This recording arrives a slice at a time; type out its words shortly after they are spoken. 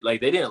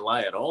Like, they didn't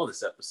lie at all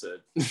this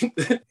episode.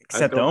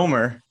 Except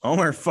Omar.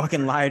 Omar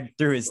fucking lied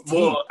through his teeth.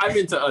 Well, I'm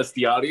into us,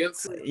 the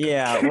audience.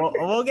 Yeah, well,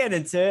 we'll get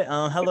into it.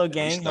 Hello,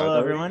 gang. Hello,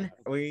 everyone.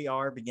 We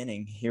are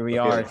beginning. Here we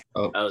are.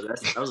 Oh,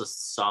 that was a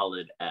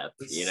solid ep.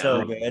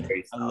 So good.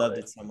 I loved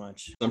it so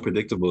much.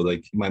 Unpredictable.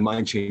 Like, my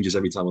mind changes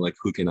every time. I'm like,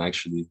 who can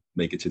actually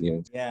make it to the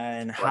end? Yeah,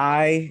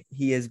 and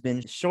he has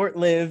been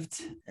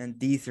short-lived and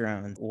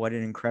dethroned. What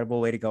an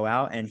incredible way to go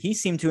out, and he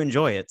seemed to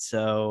enjoy it.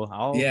 So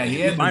he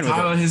had the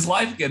time of his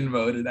life getting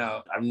voted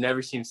out. I've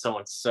never seen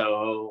someone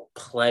so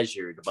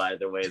pleasured by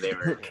the way they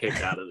were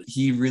kicked out of the.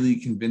 He really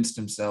convinced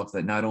himself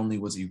that not only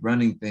was he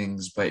running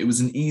things, but it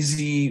was an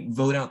easy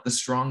vote out the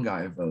strong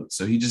guy vote.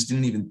 So he just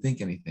didn't even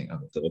think anything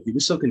of it. So he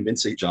was so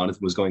convinced that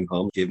Jonathan was going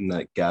home, gave him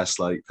that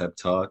gaslight pep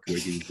talk where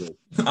he was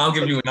like, I'll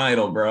give you an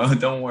idol, bro.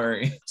 Don't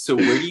worry. So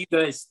where do you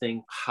guys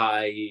think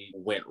Hai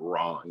went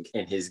wrong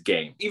in his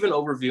game? Even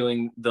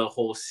overviewing the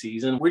whole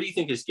season, where do you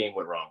think his game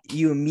went wrong?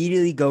 You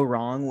immediately go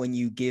wrong when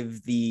you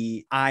give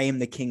the I am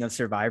the king of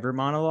Survivor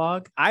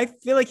monologue. I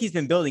feel like he's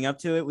been building up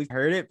to it. We've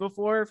heard it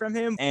before from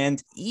him,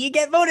 and you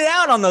get voted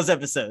out on those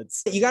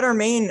episodes. You got to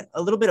remain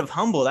a little bit of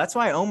humble. That's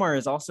why Omar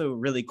is also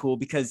really cool,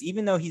 because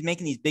even though he's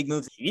making these big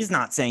moves, he's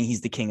not saying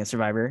he's the king of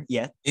Survivor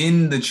yet.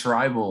 In the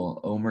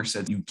tribal, Omar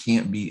said you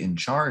can't be in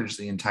charge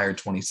the entire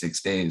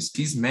 26 days.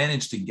 He's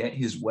managed to get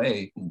his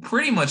way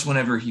pretty much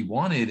whenever he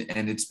wanted,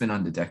 and it's been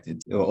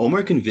undetected.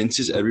 Omar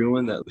convinces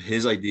everyone that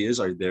his ideas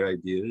are their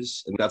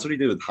ideas, and that's what he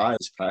did with Hai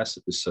this past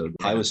episode.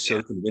 Hai was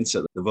so convinced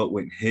that the vote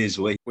went his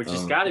way. Which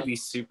has got to be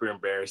super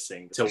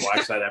embarrassing to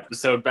watch that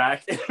episode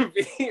back and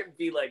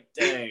be like,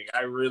 dang,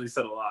 I really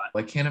said a lot.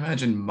 I can't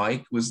imagine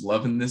Mike was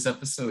loving this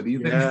episode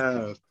either.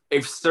 Yeah.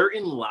 If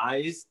certain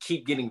lies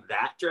keep getting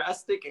that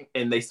drastic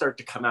and they start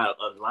to come out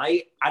on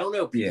light, I don't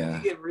know. People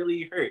get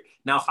really hurt.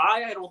 Now,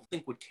 Hai, I don't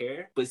think would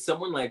care, but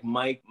someone like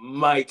Mike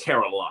might care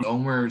a lot.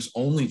 Omar's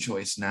only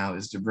choice now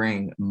is to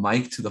bring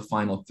Mike to the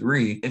final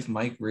three. If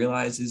Mike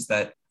realizes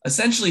that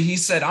essentially he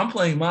said, I'm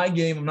playing my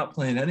game, I'm not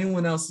playing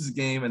anyone else's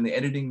game, and the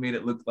editing made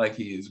it look like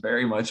he is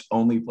very much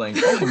only playing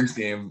Omar's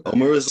game.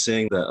 Omar was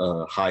saying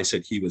that Hai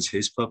said he was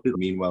his puppet,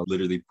 meanwhile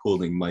literally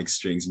pulling Mike's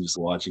strings and just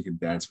watching him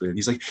dance with him.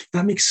 He's like,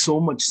 that makes so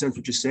much sense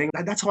what you're saying.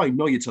 That's how I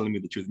know you're telling me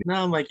the truth.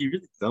 Now I'm like, you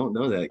really don't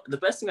know that. The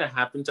best thing that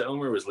happened to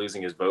Omar was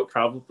losing his vote,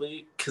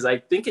 probably, because I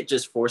think it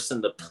just forced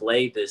him to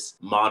play this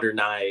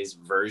modernized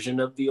version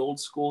of the old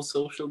school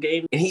social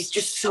game, and he's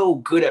just so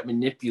good at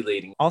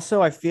manipulating.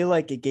 Also, I feel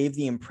like it gave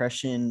the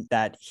impression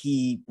that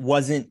he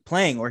wasn't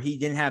playing, or he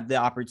didn't have the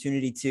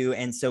opportunity to,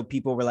 and so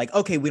people were like,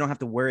 okay, we don't have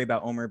to worry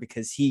about Omar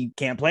because he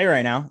can't play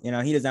right now, he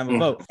doesn't have a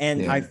vote.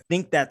 And I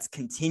think that's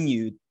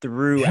continued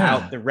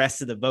throughout the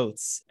rest of the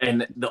votes.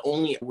 And the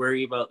only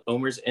worry about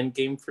Omar's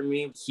endgame for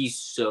me, he's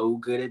so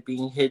good at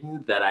being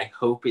hidden that I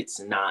hope it's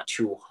not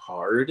too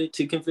hard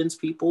to convince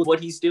people what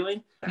he's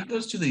doing. If he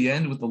goes to the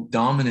end with the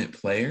dominant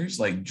players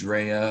like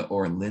Drea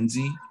or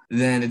Lindsay,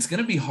 then it's going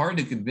to be hard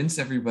to convince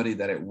everybody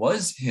that it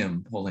was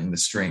him pulling the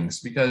strings,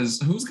 because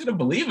who's going to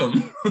believe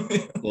him?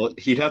 Well,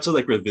 he'd have to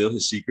reveal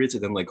his secrets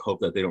and then hope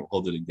that they don't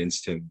hold it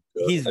against him.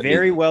 He's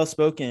very well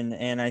spoken,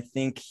 and I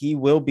think he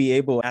will be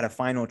able at a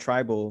final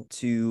tribal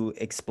to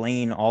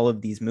explain all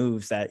of these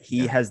moves that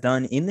he has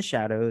done in the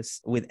shadows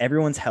with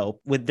everyone's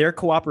help, with their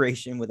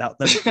cooperation, without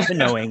them even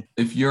knowing.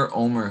 If you're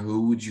Omar,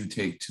 who would you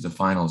take to the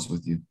finals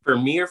with you? For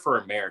me or for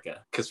America?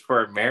 Because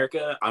for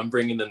America, I'm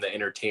bringing them the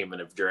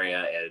entertainment of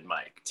Drea and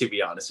Mike, to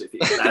be honest with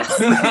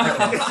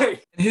you.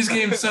 His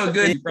game's so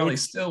good, he probably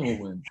still will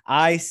win.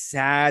 I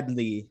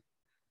sadly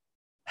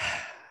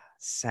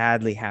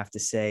have to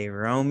say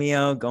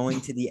Romeo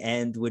going to the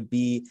end would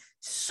be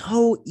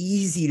so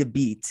easy to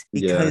beat,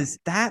 because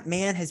that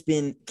man has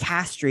been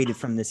castrated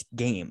from this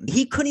game.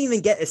 He couldn't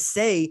even get a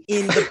say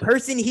in the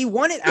person he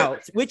wanted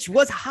out, which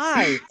was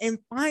Hai. And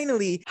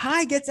finally,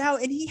 Hai gets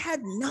out and he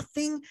had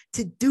nothing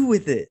to do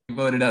with it. He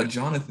voted out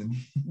Jonathan.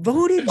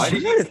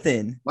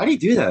 Jonathan. Why did he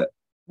do that?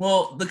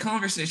 Well, the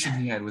conversation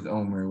he had with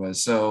Omar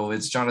was, so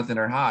it's Jonathan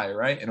or Hai,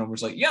 right? And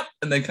Omar's like, yep.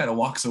 And then kind of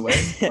walks away.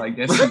 So I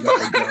guess he got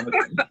with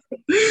Jonathan.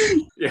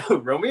 Yeah,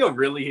 Romeo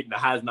really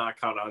has not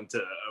caught on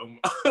to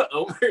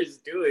Omar's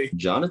doing.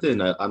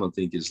 Jonathan, I don't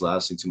think is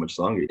lasting too much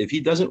longer. If he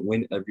doesn't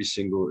win every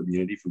single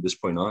immunity from this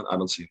point on, I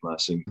don't see him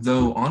lasting.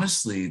 Though,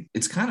 honestly,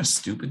 it's kind of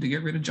stupid to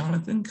get rid of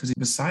Jonathan, because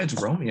besides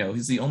Romeo,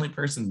 he's the only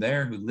person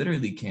there who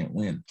literally can't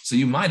win. So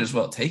you might as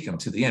well take him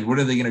to the end. What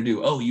are they going to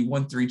do? Oh, you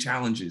won 3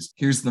 challenges.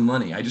 Here's the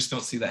money. I just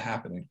don't see that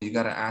happening. You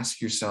got to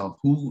ask yourself,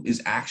 who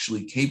is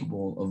actually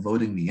capable of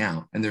voting me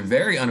out? And they're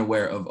very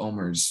unaware of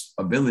Omar's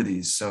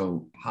abilities.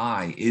 So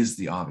Hai is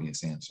the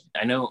obvious answer.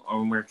 I know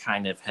Omar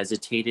kind of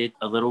hesitated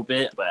a little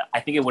bit, but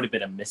I think it would have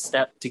been a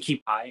misstep to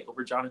keep Hai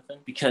over Jonathan,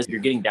 because you're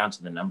getting down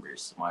to the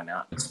numbers. Why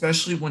not?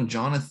 Especially when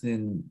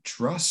Jonathan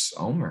trusts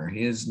Omar.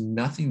 He has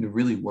nothing to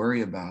really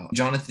worry about.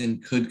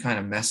 Jonathan could kind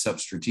of mess up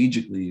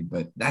strategically,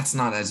 but that's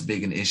not as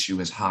big an issue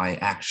as Hai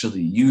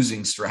actually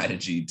using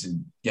strategy to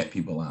get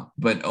people out.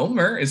 But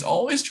Omar is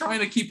always trying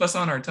to keep us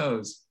on our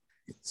toes.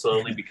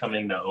 Slowly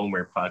becoming the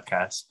Omar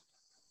podcast.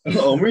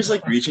 Omar's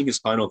like reaching his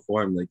final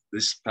form. Like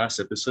this past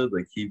episode,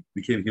 like he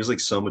was like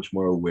so much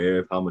more aware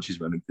of how much he's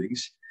running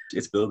things.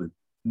 It's building.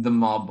 The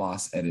mob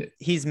boss edit.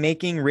 He's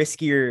making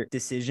riskier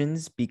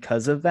decisions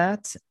because of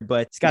that,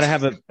 but he's got to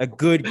have a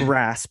good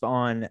grasp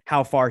on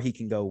how far he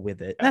can go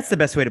with it. That's the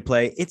best way to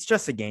play. It's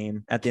just a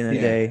game at the end of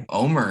the day.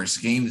 Omar's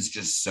game is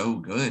just so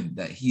good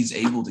that he's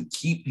able to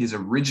keep his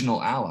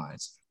original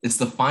allies. It's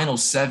the final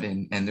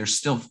 7, and there's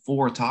still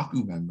 4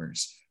 Taku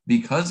members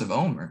because of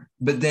Omar.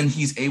 But then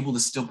he's able to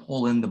still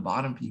pull in the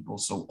bottom people.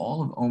 So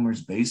all of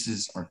Omar's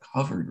bases are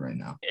covered right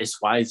now.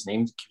 It's why his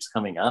name keeps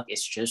coming up.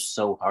 It's just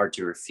so hard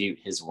to refute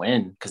his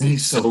win because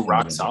he's so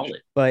rock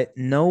solid. But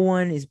no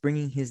one is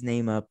bringing his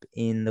name up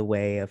in the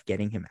way of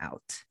getting him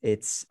out.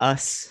 It's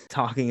us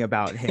talking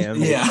about him.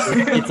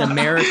 It's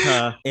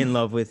America in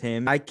love with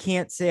him. I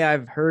can't say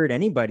I've heard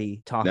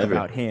anybody talk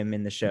about him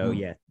in the show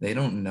yet. They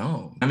don't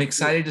know. I'm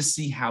excited to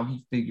see how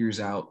he figures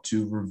out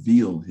to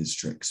reveal his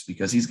tricks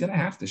because he's going to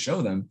have to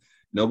show them.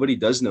 Nobody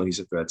does know he's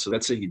a threat. So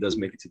let's say he does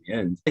make it to the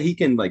end. He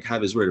can like have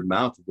his word of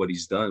mouth of what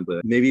he's done,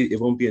 but maybe it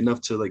won't be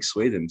enough to like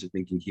sway them to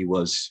thinking he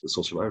was the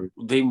sole survivor.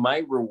 They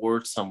might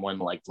reward someone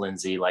like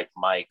Lindsay, like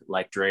Mike,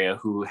 like Drea,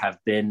 who have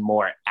been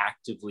more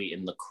actively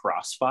in the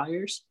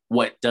crossfires.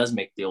 What does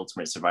make the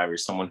ultimate survivor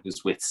someone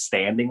who's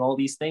withstanding all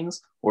these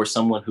things, or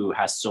someone who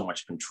has so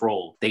much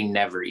control they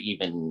never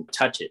even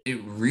touch it? It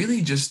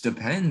really just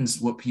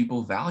depends what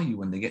people value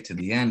when they get to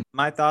the end.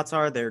 My thoughts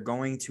are they're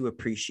going to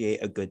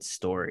appreciate a good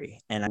story.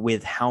 And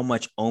with how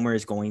much Omar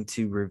is going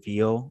to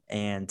reveal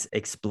and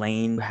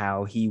explain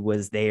how he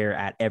was there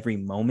at every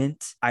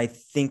moment, I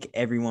think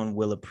everyone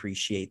will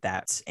appreciate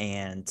that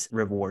and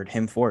reward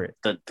him for it.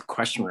 The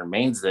question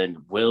remains then,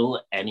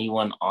 will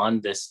anyone on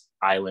this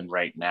island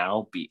right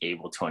now be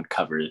able to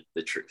uncover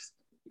the truth?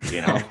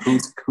 You know,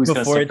 who's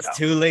before it's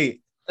too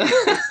late?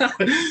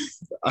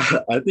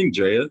 I think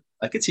Drea.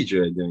 I could see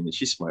Drea doing it.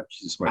 She's smart.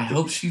 She's a smart. I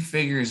hope she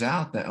figures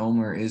out that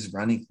Omar is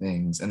running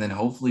things, and then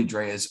hopefully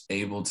Drea is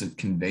able to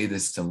convey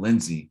this to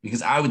Lindsay,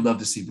 because I would love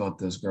to see both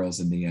those girls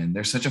in the end.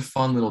 They're such a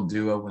fun little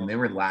duo. When they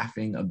were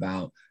laughing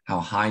about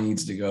how high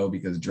needs to go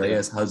because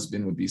Drea's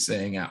husband would be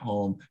saying at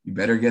home, "You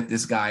better get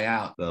this guy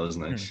out." That was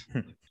nice.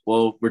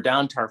 Well, we're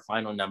down to our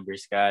final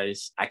numbers,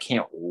 guys. I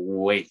can't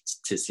wait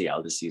to see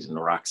how the season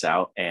rocks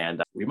out.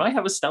 And we might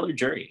have a stellar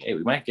jury. Hey,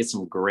 we might get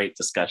some great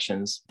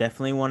discussions.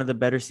 Definitely one of the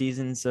better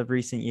seasons of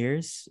recent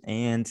years,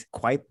 and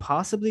quite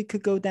possibly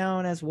could go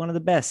down as one of the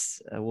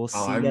best. We'll see.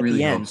 I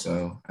really hope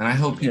so. And I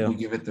hope people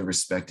give it the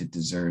respect it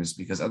deserves,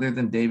 because other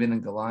than David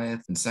and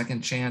Goliath and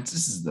Second Chance,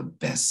 this is the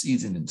best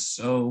season in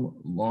so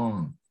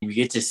long. You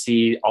get to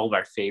see all of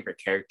our favorite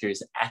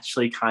characters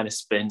actually kind of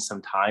spend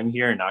some time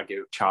here and not get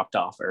chopped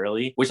off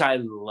early, which I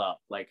love.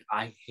 Like,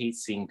 I hate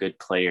seeing good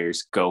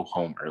players go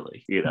home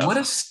early. You know, what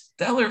a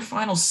stellar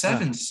final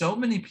 7. So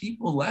many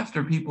people left,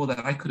 or people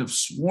that I could have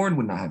sworn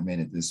would not have made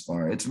it this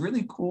far. It's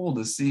really cool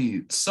to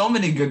see so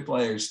many good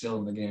players still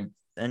in the game.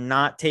 And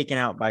not taken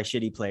out by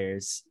shitty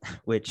players,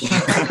 which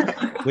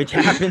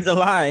happens a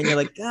lot. And you're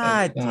like,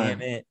 God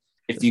damn it.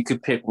 If you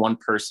could pick one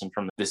person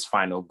from this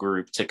final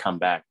group to come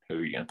back, who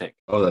are you going to pick?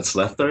 Oh, that's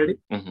left already?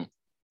 Mm-hmm.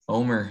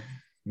 Omar.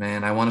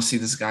 Man, I want to see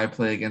this guy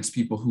play against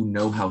people who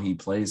know how he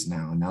plays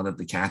now. Now that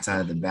the cat's out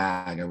of the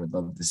bag, I would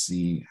love to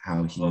see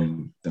how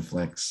he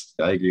deflects.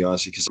 I agree,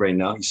 honestly, because right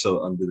now he's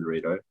so under the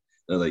radar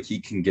that like he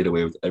can get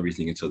away with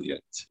everything until the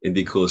end. It'd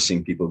be cool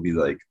seeing people be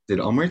like, did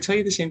Omar tell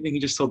you the same thing he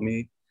just told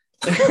me?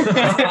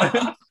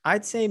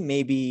 I'd say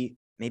maybe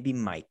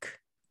Mike.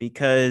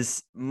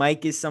 Because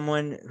Mike is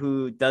someone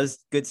who does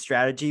good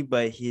strategy,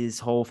 but his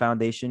whole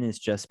foundation is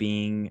just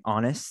being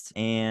honest.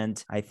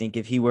 And I think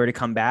if he were to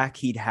come back,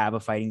 he'd have a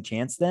fighting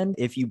chance then.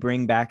 If you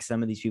bring back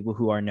some of these people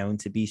who are known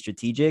to be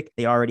strategic,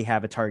 they already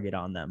have a target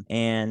on them.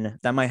 And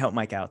that might help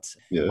Mike out.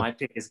 Yeah. My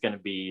pick is going to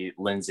be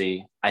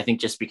Lindsay. I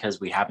think just because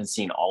we haven't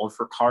seen all of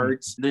her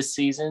cards this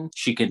season,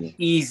 she can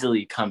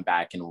easily come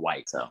back in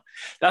white. So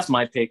that's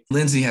my pick.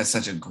 Lindsay has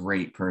such a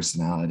great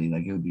personality.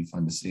 Like, it would be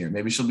fun to see her.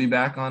 Maybe she'll be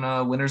back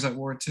on Winners at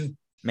War too.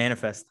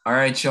 Manifest. All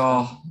right,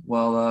 y'all.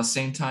 Well,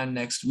 same time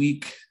next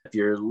week. If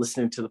you're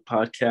listening to the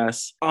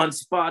podcast on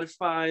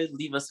Spotify,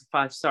 leave us a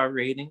 5-star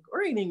rating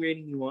or any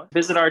rating you want.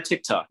 Visit our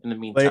TikTok in the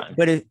meantime.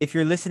 But if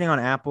you're listening on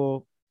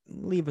Apple,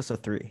 leave us a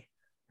 3.